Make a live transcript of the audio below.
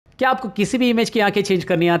क्या आपको किसी भी इमेज की आंखें चेंज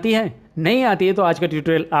करनी आती है? नहीं आती है तो आज का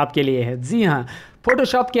ट्यूटोरियल आपके लिए है। जी हाँ,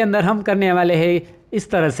 फोटोशॉप के अंदर हम करने वाले हैं इस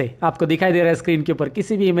तरह से, आपको दिखाई दे रहा है स्क्रीन के ऊपर,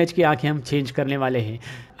 किसी भी इमेज की आंखें हम चेंज करने वाले हैं।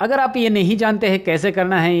 अगर आप ये नहीं जानते हैं कैसे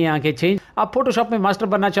करना है ये आंखें चेंज, आप फोटोशॉप में मास्टर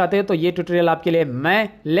बनना चाहते हैं तो ये ट्यूटोरियल आपके लिए मैं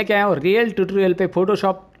लेके आया हूँ रियल ट्यूटोरियल पे,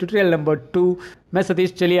 फोटोशॉप ट्यूटोरियल नंबर 2। मैं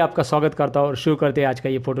सतीश, चलिए आपका स्वागत करता हूँ और शुरू करते हैं आज का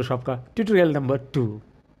ये फोटोशॉप का ट्यूटोरियल नंबर 2।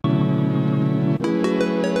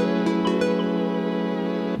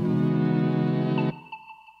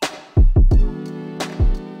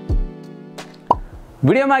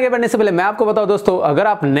 वीडियो में आगे बढ़ने से पहले मैं आपको बताऊं दोस्तों, अगर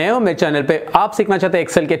आप नए हो मेरे चैनल पे, आप सीखना चाहते हैं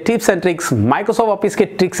एक्सेल के tips and tricks, Microsoft office के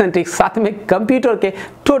ट्रिक्स एंड ट्रिक्स, साथ में कंप्यूटर के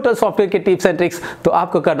टोटल सॉफ्टवेयर के टिप्स एंड ट्रिक्स, तो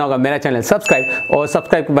आपको करना होगा मेरा चैनल सब्सक्राइब, और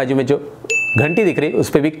सब्सक्राइब के बाजू में जो घंटी दिख रही है उस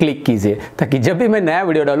पर भी क्लिक कीजिए, ताकि जब भी मैं नया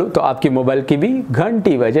वीडियो डालूं तो आपकी मोबाइल की भी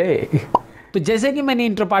घंटी बजे। तो जैसे कि मैंने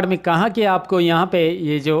इंट्रो पार्ट में कहा कि आपको यहाँ पे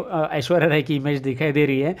ये जो ऐश्वर्या राय की इमेज दिखाई दे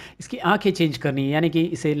रही है, इसकी आंखें चेंज करनी है, यानी कि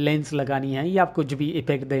इसे लेंस लगानी है या आपको जो भी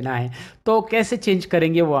इफेक्ट देना है, तो कैसे चेंज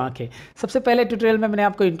करेंगे वो आंखें। सबसे पहले ट्यूटोरियल में मैंने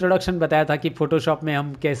आपको इंट्रोडक्शन बताया था कि फोटोशॉप में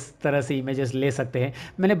हम किस तरह से इमेजेस ले सकते हैं,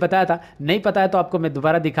 मैंने बताया था। नहीं पता है तो आपको मैं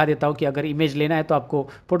दोबारा दिखा देता हूँ कि अगर इमेज लेना है तो आपको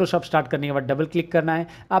फोटोशॉप स्टार्ट करने के बाद डबल क्लिक करना है,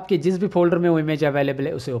 आपके जिस भी फोल्डर में वो इमेज अवेलेबल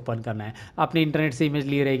है उसे ओपन करना है। आपने इंटरनेट से इमेज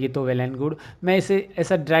ली रहेगी तो वेल एंड गुड। मैं इसे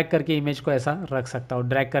ऐसा ड्रैग करके इमेज को ऐसा रख सकता हूँ।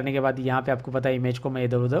 ड्रैग करने के बाद यहाँ पे आपको पता है इमेज को मैं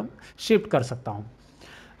इधर उधर शिफ्ट कर सकता हूँ।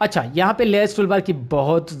 अच्छा, यहाँ पे लेयर्स टूलबार की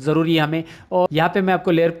बहुत ज़रूरी है हमें, और यहाँ पे मैं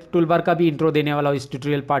आपको लेयर टूलबार का भी इंट्रो देने वाला हूँ इस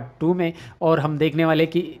ट्यूटोरियल पार्ट 2 में, और हम देखने वाले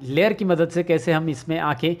कि लेयर की मदद से कैसे हम इसमें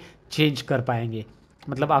आंखें चेंज कर पाएंगे,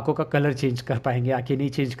 मतलब आंखों का कलर चेंज कर पाएंगे। आंखें नहीं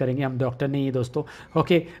चेंज करेंगे, हम डॉक्टर नहीं है दोस्तों।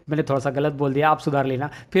 ओके, मैंने थोड़ा सा गलत बोल दिया, आप सुधार लेना।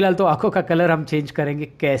 फिलहाल तो आंखों का कलर हम चेंज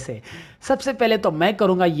करेंगे कैसे। सबसे पहले तो मैं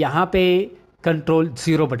करूँगा यहाँ पे कंट्रोल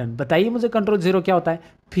 0 बटन। बताइए मुझे कंट्रोल 0 क्या होता है।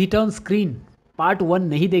 फिट ऑन स्क्रीन पार्ट 1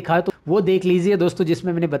 नहीं देखा है तो वो देख लीजिए दोस्तों,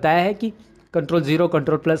 जिसमें मैंने बताया है कि control 0,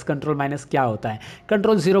 control plus, control minus क्या होता है।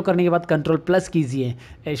 कंट्रोल 0 करने के बाद कंट्रोल प्लस कीजिए।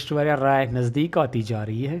 ऐश्वर्या राय नज़दीक आती जा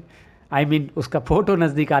रही है, उसका फोटो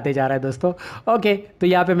नज़दीक आते जा रहा है दोस्तों। ओके, तो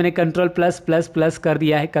यहाँ पे मैंने कंट्रोल प्लस प्लस प्लस कर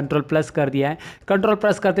दिया है, कंट्रोल प्लस कर दिया है। कंट्रोल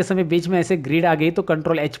प्लस करते समय बीच में ऐसे ग्रिड आ गई तो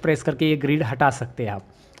कंट्रोल H प्रेस करके ये ग्रिड हटा सकते हैं आप।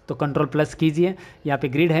 तो कंट्रोल प्लस कीजिए, यहाँ पे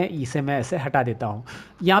ग्रिड है, इसे मैं ऐसे हटा देता हूँ।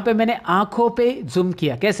 यहाँ पे मैंने आंखों पे जूम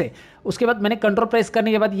किया, कैसे। उसके बाद मैंने कंट्रोल प्रेस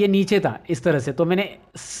करने के बाद ये नीचे था इस तरह से, तो मैंने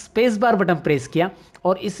स्पेस बार बटन प्रेस किया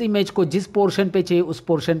और इस इमेज को जिस पोर्शन पे चाहिए उस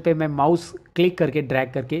पोर्शन पे मैं माउस क्लिक करके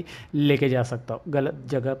ड्रैग करके लेके जा सकता हूँ। गलत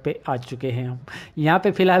जगह पे आ चुके हैं हम। यहाँ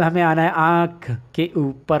पे फिलहाल हमें आना है आँख के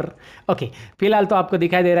ऊपर। ओके, फिलहाल तो आपको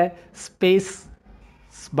दिखाई दे रहा है स्पेस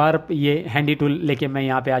बार, ये हैंडी टूल लेके मैं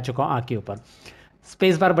यहाँ पे आ चुका हूँ आँख के ऊपर।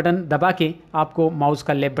 स्पेस बार बटन दबा के आपको माउस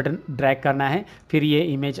का लेफ्ट बटन ड्रैग करना है, फिर ये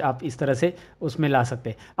इमेज आप इस तरह से उसमें ला सकते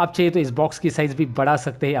हैं। आप चाहिए तो इस बॉक्स की साइज़ भी बढ़ा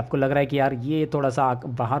सकते हैं। आपको लग रहा है कि यार ये थोड़ा सा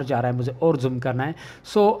बाहर जा रहा है, मुझे और जूम करना है,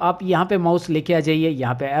 सो आप यहाँ पे माउस लेके आ जाइए,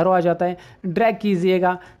 यहाँ पे एरो आ जाता है, ड्रैग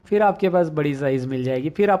कीजिएगा, फिर आपके पास बड़ी साइज़ मिल जाएगी।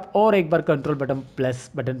 फिर आप और एक बार कंट्रोल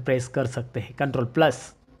बटन प्रेस कर सकते हैं, कंट्रोल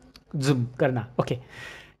प्लस जूम करना। ओके,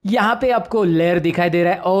 यहाँ पे आपको लेयर दिखाई दे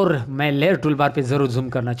रहा है और मैं लेयर टूलबार पे ज़रूर जूम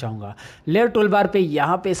करना चाहूँगा। लेयर टूलबार पे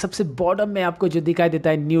यहाँ पे सबसे बॉटम में आपको जो दिखाई देता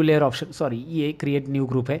है न्यू लेयर ऑप्शन, सॉरी ये क्रिएट न्यू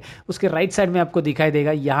ग्रुप है, उसके राइट साइड में आपको दिखाई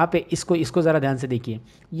देगा। यहाँ पे इसको ज़रा ध्यान से देखिए,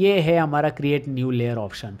 ये है हमारा क्रिएट न्यू लेयर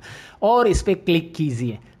ऑप्शन, और इस पर क्लिक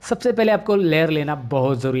कीजिए। सबसे पहले आपको लेयर लेना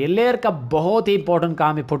बहुत ज़रूरी है। लेयर का बहुत ही इंपॉर्टेंट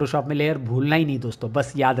काम है फोटोशॉप में, लेयर भूलना ही नहीं दोस्तों,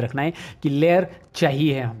 बस याद रखना है कि लेयर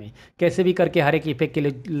चाहिए हमें। कैसे भी करके हर एक इफेक्ट के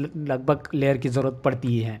लिए लगभग लेयर की ज़रूरत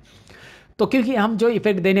पड़ती है। तो क्योंकि हम जो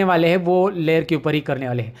इफेक्ट देने वाले हैं वो लेयर के ऊपर ही करने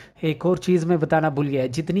वाले हैं। एक और चीज़ मैं बताना भूल गया है,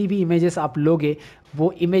 जितनी भी इमेजेस आप लोगे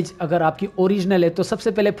वो इमेज अगर आपकी ओरिजिनल है तो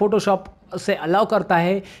सबसे पहले फोटोशॉप से अलाउ करता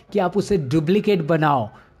है कि आप उसे डुप्लीकेट बनाओ।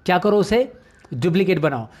 क्या करो, उसे डुप्लीकेट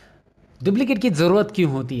बनाओ। डुप्लीकेट की ज़रूरत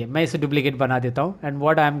क्यों होती है, मैं इसे डुप्लीकेट बना देता हूँ and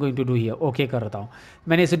what I am going to do here, okay करता हूँ।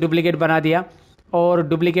 मैंने इसे डुप्लीकेट बना दिया, और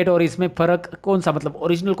डुप्लीकेट और इसमें फ़र्क कौन सा, मतलब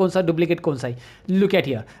ओरिजिनल कौन सा, डुप्लीकेट कौन सा है। Look at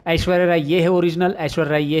here, Aishwarya Rai ये है ओरिजिनल,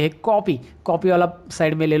 ऐश्वर्या राय ये है कॉपी। कॉपी वाला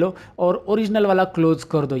साइड में ले लो और ओरिजिनल वाला क्लोज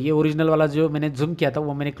कर दो। ये ओरिजिनल वाला जो मैंने जूम किया था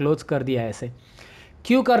वो मैंने क्लोज कर दिया है। ऐसे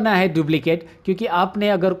क्यों करना है डुप्लीकेट, क्योंकि आपने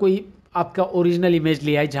अगर कोई आपका ओरिजिनल इमेज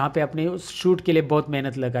लिया है जहाँ पे आपने उस शूट के लिए बहुत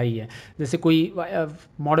मेहनत लगाई है, जैसे कोई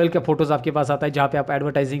मॉडल का फ़ोटोज़ आपके पास आता है जहाँ पे आप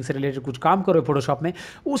एडवर्टाइजिंग से रिलेटेड कुछ काम करो फोटोशॉप में,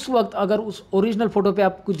 उस वक्त अगर उस ओरिजिनल फ़ोटो पे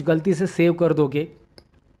आप कुछ गलती से सेव कर दोगे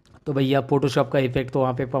तो भैया फोटोशॉप का इफेक्ट तो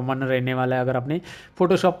वहाँ पे परमानेंट रहने वाला है, अगर आपने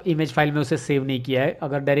फोटोशॉप इमेज फाइल में उसे सेव नहीं किया है,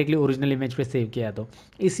 अगर डायरेक्टली ओरिजिनल इमेज पे सेव किया है तो।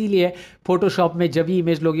 इसीलिए फोटोशॉप में जब भी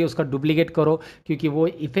इमेज लोगे उसका डुप्लीकेट करो, क्योंकि वो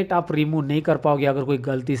इफेक्ट आप रिमूव नहीं कर पाओगे अगर कोई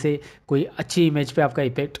गलती से कोई अच्छी इमेज पे आपका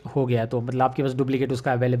इफेक्ट हो गया तो, मतलब आपके पास डुप्लीकेट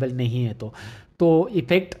उसका अवेलेबल नहीं है तो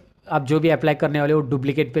इफेक्ट आप जो भी अप्लाई करने वाले हो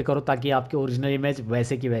डुप्लीकेट पे करो ताकि आपके ओरिजिनल इमेज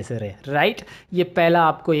वैसे की वैसे रहे, राइट। ये पहला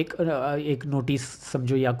आपको एक नोटिस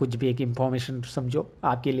समझो या कुछ भी एक इंफॉर्मेशन समझो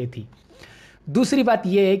आपके लिए थी। दूसरी बात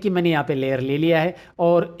ये है कि मैंने यहाँ पे लेयर ले लिया है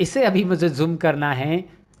और इसे अभी मुझे जूम करना है।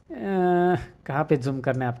 कहाँ पे जूम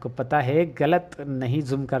करना है आपको पता है, गलत नहीं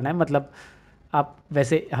जूम करना है, मतलब आप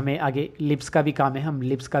वैसे हमें आगे लिप्स का भी काम है, हम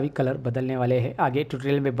लिप्स का भी कलर बदलने वाले हैं। आगे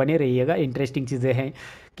ट्यूटोरियल में बने रहिएगा, इंटरेस्टिंग चीज़ें हैं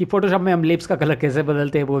कि फोटोशॉप में हम लिप्स का कलर कैसे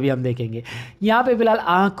बदलते हैं वो भी हम देखेंगे। यहाँ पे फिलहाल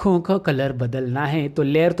आँखों का कलर बदलना है, तो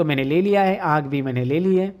लेयर तो मैंने ले लिया है, आँख भी मैंने ले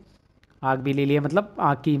ली है, आँख भी ले लिया मतलब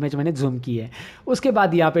आँख की इमेज मैंने जूम की है। उसके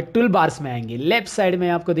बाद यहाँ पे टूल बार्स में आएंगे, लेफ्ट साइड में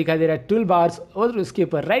आपको दिखाई दे रहा है टूल बार्स, और उसके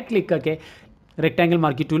ऊपर राइट क्लिक करके रेक्टेंगल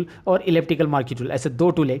मार्की टूल और इलेप्टिकल मार्की टूल, ऐसे दो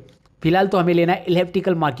टूल है। फिलहाल तो हमें लेना है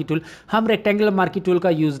इलेप्टिकल मार्की टूल, हम रेक्टेंगुलर मार्की टूल का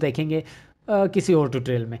यूज़ देखेंगे किसी और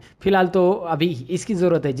ट्यूटोरियल में। फिलहाल तो अभी इसकी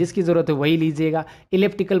ज़रूरत है, जिसकी ज़रूरत है वही लीजिएगा,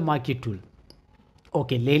 इलेप्टिकल मार्की टूल।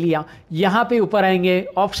 ओके ले लिया। यहाँ पे ऊपर आएंगे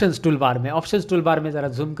ऑप्शंस टूल बार में, ऑप्शंस टूल बार में ज़रा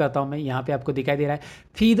जूम करता हूँ मैं, यहाँ पे आपको दिखाई दे रहा है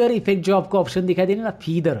फीदर इफेक्ट, जो आपको ऑप्शन दिखाई दे रहा है ना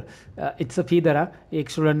फीदर, इट्स अ फीदर। एक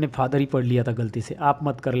स्टूडेंट ने फादर ही पढ़ लिया था गलती से, आप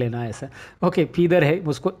मत कर लेना ऐसा। ओके फीदर है,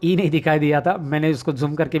 उसको ई नहीं दिखाई दिया था, मैंने उसको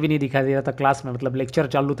जूम करके भी नहीं दिखाई दिया था क्लास में, मतलब लेक्चर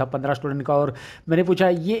चालू था 15 स्टूडेंट का, और मैंने पूछा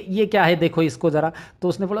ये क्या है देखो इसको ज़रा, तो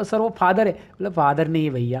उसने बोला सर वो फादर है। मतलब फादर नहीं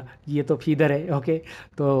है भैया, ये तो फीदर है। ओके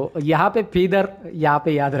तो यहाँ पे फीदर यहाँ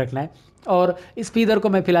पे याद रखना है। और इस फीदर को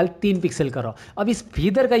मैं फिलहाल 3 पिक्सल कर रहा हूँ। अब इस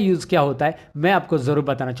फीदर का यूज़ क्या होता है मैं आपको ज़रूर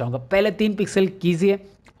बताना चाहूँगा। पहले 3 पिक्सल कीजिए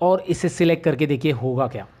और इसे सिलेक्ट करके देखिए होगा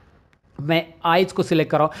क्या। मैं आइज को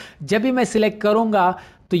सिलेक्ट कर रहा हूँ, जब भी मैं सिलेक्ट करूँगा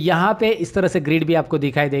तो यहाँ पे इस तरह से ग्रिड भी आपको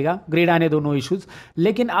दिखाई देगा, ग्रिड आने दो नो इश्यूज़।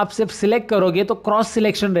 लेकिन आप सिर्फ सिलेक्ट करोगे तो क्रॉस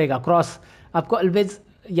सिलेक्शन रहेगा, क्रॉस आपको ऑलवेज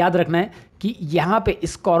याद रखना है कि यहाँ पे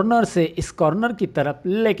इस कॉर्नर से इस कॉर्नर की तरफ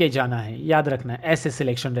लेके जाना है, याद रखना है, ऐसे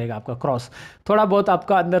सिलेक्शन रहेगा आपका क्रॉस। थोड़ा बहुत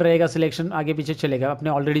आपका अंदर रहेगा सिलेक्शन, आगे पीछे चलेगा, आपने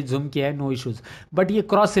ऑलरेडी जूम किया है नो इश्यूज़, बट ये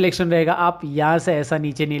क्रॉस सिलेक्शन रहेगा। आप यहाँ से ऐसा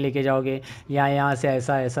नीचे नहीं लेके जाओगे या यहाँ से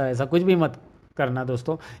ऐसा ऐसा ऐसा कुछ भी मत करना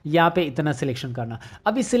दोस्तों, यहाँ पे इतना सिलेक्शन करना।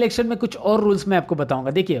 अब इस सिलेक्शन में कुछ और रूल्स मैं आपको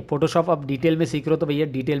बताऊंगा। देखिए फोटोशॉप आप डिटेल में सीख रहे हो तो भैया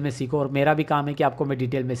डिटेल में सीखो, और मेरा भी काम है कि आपको मैं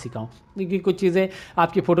डिटेल में सिखाऊं, क्योंकि कुछ चीज़ें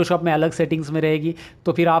आपकी फोटोशॉप में अलग सेटिंग्स में रहेगी,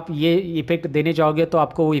 तो फिर आप ये इफेक्ट देने जाओगे तो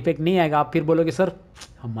आपको वो इफेक्ट नहीं आएगा, आप फिर बोलोगे सर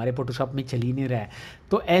हमारे फोटोशॉप में चल ही नहीं रहा है।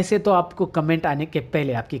 तो ऐसे तो आपको कमेंट आने के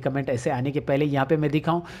पहले, आपकी कमेंट ऐसे आने के पहले यहाँ पे मैं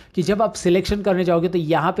दिखाऊं कि जब आप सिलेक्शन करने जाओगे तो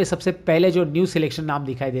यहाँ पे सबसे पहले जो न्यू सिलेक्शन नाम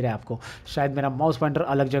दिखाई दे रहा है आपको, शायद मेरा माउस पॉइंटर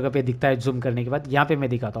अलग जगह पे दिखता है जूम करने के बाद, यहाँ पे मैं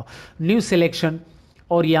दिखाता हूँ न्यू सिलेक्शन,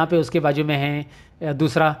 और यहाँ पे उसके बाजू में है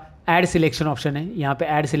दूसरा ऐड सिलेक्शन ऑप्शन है, यहाँ पे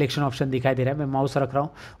ऐड सिलेक्शन ऑप्शन दिखाई दे रहा है, मैं माउस रख रहा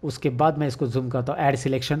हूँ, उसके बाद मैं इसको जूम करता हूँ ऐड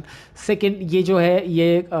सिलेक्शन। सेकंड ये जो है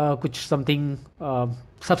ये कुछ समथिंग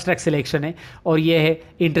सब्सट्रैक्ट सिलेक्शन है, और ये है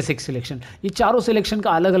इंटरसेक्ट सिलेक्शन। ये चारों सिलेक्शन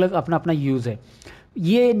का अलग अलग अपना अपना यूज़ है।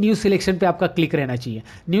 ये न्यू सिलेक्शन पे आपका क्लिक रहना चाहिए।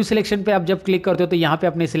 न्यू सिलेक्शन पे आप जब क्लिक करते हो तो यहाँ पे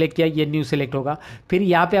आपने सिलेक्ट किया, ये न्यू सिलेक्ट होगा, फिर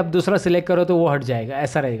यहाँ पे आप दूसरा सिलेक्ट करो तो वो हट जाएगा,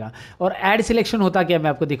 ऐसा रहेगा। और ऐड सिलेक्शन होता क्या मैं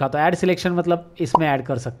आपको दिखाता हूँ। ऐड सिलेक्शन मतलब इसमें ऐड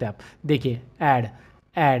कर सकते हैं आप, देखिए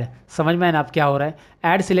ऐड समझ में आया ना आप क्या हो रहा है।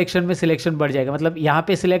 ऐड सिलेक्शन में सिलेक्शन बढ़ जाएगा, मतलब यहाँ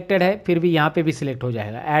पे सिलेक्टेड है फिर भी यहाँ पे भी सिलेक्ट हो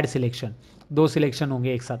जाएगा। ऐड सिलेक्शन, 2 सिलेक्शन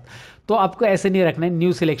होंगे एक साथ, तो आपको ऐसे नहीं रखना है,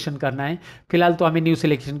 न्यू सिलेक्शन करना है। फिलहाल तो हमें न्यू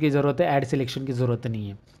सिलेक्शन की ज़रूरत है, ऐड सिलेक्शन की ज़रूरत नहीं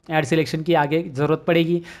है। ऐड सिलेक्शन की आगे ज़रूरत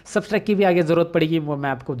पड़ेगी, सब्सट्रैक्ट की भी आगे ज़रूरत पड़ेगी, वो मैं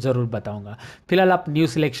आपको ज़रूर बताऊंगा। फिलहाल आप न्यू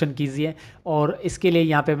सिलेक्शन कीजिए, और इसके लिए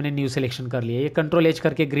यहाँ पे मैंने न्यू सिलेक्शन कर लिया। ये कंट्रोल एच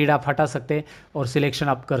करके ग्रिड आप हटा सकते हैं और सिलेक्शन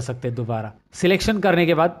आप कर सकते हैं दोबारा। सिलेक्शन करने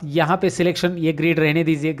के बाद यहाँ पे सिलेक्शन, ये ग्रिड रहने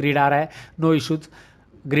दीजिए, ग्रिड आ रहा है नो इशूज़,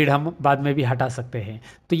 ग्रिड हम बाद में भी हटा सकते हैं।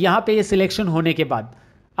 तो यहाँ पे ये सिलेक्शन होने के बाद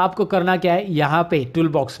आपको करना क्या है, यहाँ पे टूल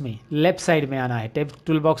बॉक्स में लेफ्ट साइड में आना है। टेप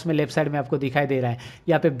टूल बॉक्स में लेफ्ट साइड में आपको दिखाई दे रहा है,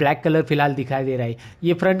 यहाँ पे ब्लैक कलर फिलहाल दिखाई दे रहा है,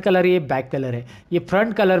 ये फ्रंट कलर है, ये बैक कलर है। ये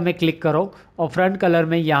फ्रंट कलर में क्लिक करो, और फ्रंट कलर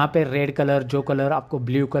में यहाँ पे रेड कलर, जो कलर आपको,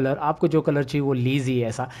 ब्लू कलर, आपको जो कलर चाहिए वो लीजिए।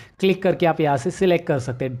 ऐसा क्लिक करके आप यहाँ से सिलेक्ट कर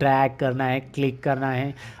सकते हैं, ड्रैग करना है, क्लिक करना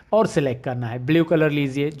है और सिलेक्ट करना है। ब्लू कलर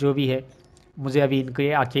लीजिए जो भी है, मुझे अभी इनकी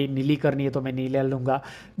आँखें नीली करनी है तो मैं नीला लूँगा,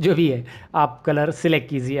 जो भी है आप कलर सिलेक्ट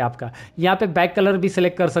कीजिए आपका। यहाँ पे बैक कलर भी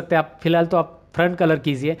सिलेक्ट कर सकते हैं आप, फिलहाल तो आप फ्रंट कलर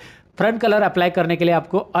कीजिए। फ्रंट कलर अप्लाई करने के लिए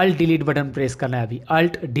आपको अल्ट डिलीट बटन प्रेस करना है। अभी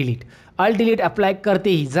अल्ट डिलीट अप्लाई करते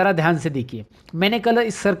ही ज़रा ध्यान से देखिए, मैंने कलर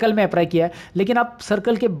इस सर्कल में अप्लाई किया है, लेकिन आप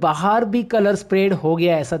सर्कल के बाहर भी कलर स्प्रेड हो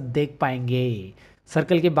गया ऐसा देख पाएंगे।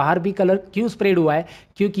 सर्कल के बाहर भी कलर क्यों स्प्रेड हुआ है,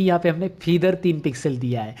 क्योंकि यहाँ पे हमने फीदर 3 पिक्सल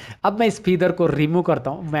दिया है। अब मैं इस फीदर को रिमूव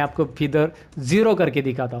करता हूँ, मैं आपको फीदर 0 करके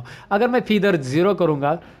दिखाता हूँ। अगर मैं फीदर 0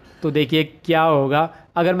 करूँगा तो देखिए क्या होगा।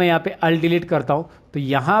 अगर मैं यहाँ पे अल्ट डिलीट करता हूँ तो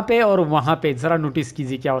यहाँ पे और वहाँ पे ज़रा नोटिस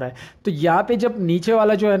कीजिए क्या हो रहा है। तो यहाँ पे जब नीचे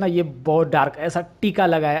वाला जो है ना, ये बहुत डार्क ऐसा टीका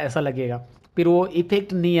लगा है ऐसा लगेगा, फिर वो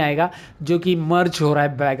इफेक्ट नहीं आएगा जो कि मर्ज हो रहा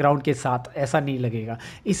है बैकग्राउंड के साथ, ऐसा नहीं लगेगा।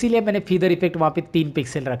 इसीलिए मैंने फीदर इफेक्ट वहाँ पे 3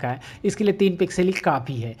 पिक्सल रखा है, इसके लिए 3 पिक्सल ही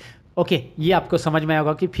काफ़ी है। ओके, ये आपको समझ में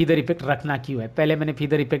आएगा कि फीदर इफेक्ट रखना क्यों है। पहले मैंने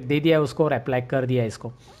फीदर इफेक्ट दे दिया है उसको और अप्लाई कर दिया है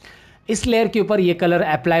इसको। इस लेयर के ऊपर ये कलर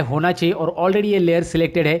अप्लाई होना चाहिए और ऑलरेडी ये लेयर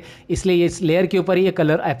सिलेक्टेड है, इसलिए इस लेयर के ऊपर ये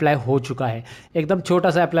कलर अप्लाई हो चुका है। एकदम छोटा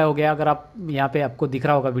सा अप्लाई हो गया। अगर आप यहाँ पे आपको दिख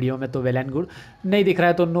रहा होगा वीडियो में तो वेल एंड गुड, नहीं दिख रहा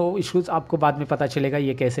है तो नो इश्यूज़, आपको बाद में पता चलेगा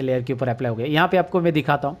ये कैसे लेयर के ऊपर अप्लाई हो गया। यहाँ पे आपको मैं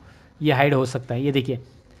दिखाता हूँ, ये हाइड हो सकता है। ये देखिए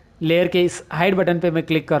लेयर के इस हाइड बटन पर मैं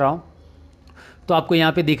क्लिक कर रहा हूँ तो आपको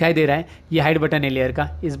यहाँ पे दिखाई दे रहा है ये हाइड बटन है लेयर का।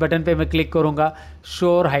 इस बटन पे मैं क्लिक करूँगा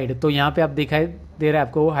शोर हाइड, तो यहाँ पे आप दिखाई दे रहा है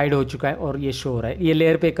आपको हाइड हो चुका है और ये शो हो रहा है। ये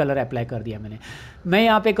लेयर पे कलर अप्लाई कर दिया मैंने। मैं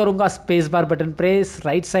यहाँ पे करूँगा space bar button press,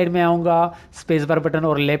 right side में आऊँगा, स्पेस बार बटन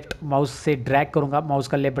और लेफ्ट माउस से ड्रैग करूँगा, माउस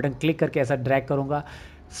का लेफ्ट बटन क्लिक करके ऐसा ड्रैग करूँगा,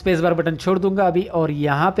 स्पेस बार बटन छोड़ दूंगा अभी और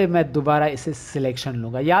यहाँ पे मैं दोबारा इसे सिलेक्शन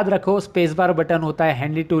लूँगा। याद रखो स्पेस बार बटन होता है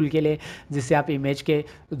हैंडी टूल के लिए, जिससे आप इमेज के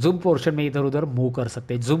जूम पोर्शन में इधर उधर मूव कर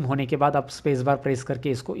सकते हैं। जूम होने के बाद आप स्पेस बार प्रेस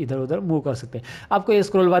करके इसको इधर उधर मूव कर सकते हैं। आपको ये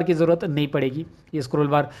स्क्रॉल बार की ज़रूरत नहीं पड़ेगी, ये स्क्रॉल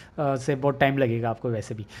बार से बहुत टाइम लगेगा आपको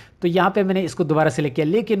वैसे भी। तो यहाँ पे मैंने इसको दोबारा सेलेक्ट किया,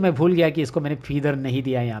 लेकिन मैं भूल गया कि इसको मैंने फीदर नहीं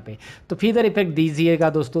दिया यहाँ पे। तो फीदर इफेक्ट दीजिएगा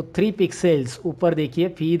दोस्तों 3 पिक्सल्स ऊपर, देखिए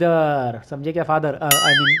फीदर, समझे क्या father,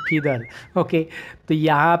 I mean feather. Okay, तो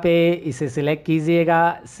यहाँ पे इसे सिलेक्ट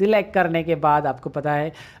कीजिएगा। सिलेक्ट करने के बाद आपको पता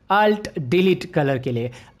है अल्ट डिलीट कलर के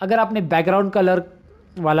लिए, अगर आपने बैकग्राउंड कलर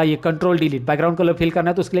वाला ये control delete background colour fill करना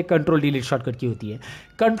है तो उसके लिए कंट्रोल डिलीट शॉर्टकट की होती है।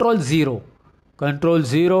 Control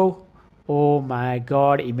zero, oh my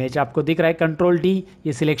God, image आपको दिख रहा है। कंट्रोल डी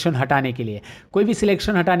ये सिलेक्शन हटाने के लिए, कोई भी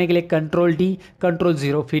सिलेक्शन हटाने के लिए control D, control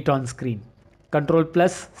zero fit on screen. Control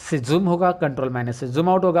plus से जूम होगा, कंट्रोल माइनस से जूम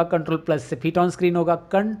आउट होगा, कंट्रोल प्लस से फिट ऑन स्क्रीन होगा,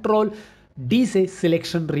 कंट्रोल डी से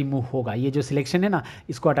सिलेक्शन रिमूव होगा। ये जो सिलेक्शन है ना,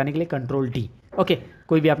 इसको हटाने के लिए कंट्रोल डी। ओके,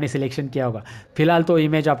 कोई भी आपने सिलेक्शन किया होगा। फिलहाल तो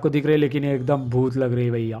इमेज आपको दिख रही है लेकिन एकदम भूत लग रही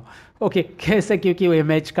है भैया। ओके, कैसे, क्योंकि वो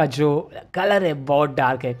इमेज का जो कलर है बहुत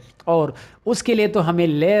डार्क है और उसके लिए तो हमें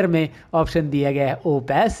लेयर में ऑप्शन दिया गया है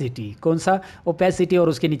ओपेसिटी। कौन सा? ओपेसिटी, और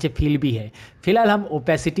उसके नीचे फिल भी है। फिलहाल हम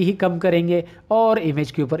ओपेसिटी ही कम करेंगे और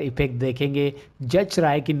इमेज के ऊपर इफेक्ट देखेंगे जच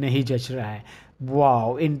रहा है कि नहीं जच रहा है।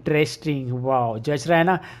 वाओ इंटरेस्टिंग, वाओ जच रहा है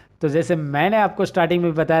ना। तो जैसे मैंने आपको स्टार्टिंग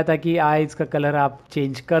में बताया था कि आइज़ का कलर आप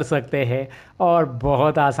चेंज कर सकते हैं और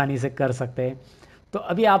बहुत आसानी से कर सकते हैं। तो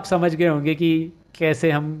अभी आप समझ गए होंगे कि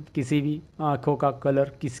कैसे हम किसी भी आँखों का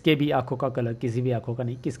कलर, किसके भी आँखों का कलर, किसी भी आँखों का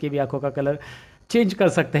नहीं, किसके भी आँखों का कलर चेंज कर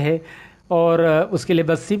सकते हैं। और उसके लिए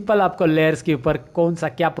बस सिंपल आपको लेयर्स के ऊपर कौन सा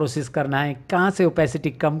क्या प्रोसेस करना है, कहाँ से ओपेसिटी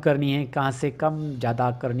कम करनी है, कहाँ से कम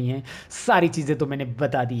ज़्यादा करनी है, सारी चीज़ें तो मैंने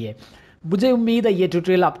बता दी है। मुझे उम्मीद है ये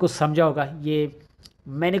ट्यूटोरियल आपको समझा होगा। ये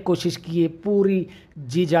मैंने कोशिश की है पूरी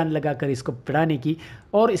जी जान लगा कर इसको पढ़ाने की,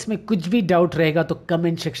 और इसमें कुछ भी डाउट रहेगा तो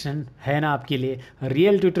कमेंट सेक्शन है ना आपके लिए।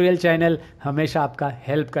 रियल ट्यूटोरियल चैनल हमेशा आपका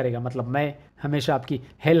हेल्प करेगा, मतलब मैं हमेशा आपकी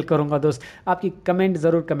हेल्प करूंगा दोस्त। आपकी कमेंट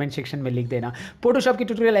ज़रूर कमेंट सेक्शन में लिख देना। फोटोशॉप के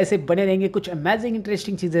ट्यूटोरियल ऐसे बने रहेंगे, कुछ अमेजिंग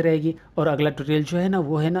इंटरेस्टिंग चीज़ें रहेगी। और अगला ट्यूटोरियल जो है ना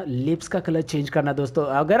वो है ना लिप्स का कलर चेंज करना दोस्तों।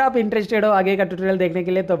 अगर आप इंटरेस्टेड हो आगे का ट्यूटोरियल देखने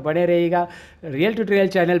के लिए तो बने रहिएगा रियल ट्यूटोरियल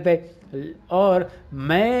चैनल पे। और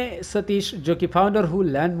मैं सतीश जो कि फाउंडर हूँ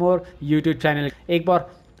लर्न मोर यूट्यूब चैनल, एक बार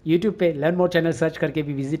यूट्यूब पे लर्न मोर चैनल सर्च करके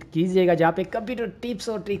भी विजिट कीजिएगा, जहाँ पे कंप्यूटर टिप्स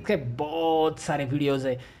और ट्रिक्स के बहुत सारे वीडियोज़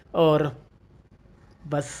है। और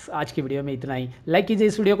बस आज की वीडियो में इतना ही। लाइक कीजिए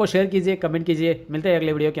इस वीडियो को, शेयर कीजिए, कमेंट कीजिए। मिलते हैं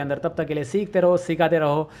अगले वीडियो के अंदर, तब तक के लिए सीखते रहो, सिखाते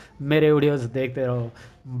रहो, मेरे वीडियोस देखते रहो।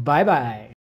 Bye bye.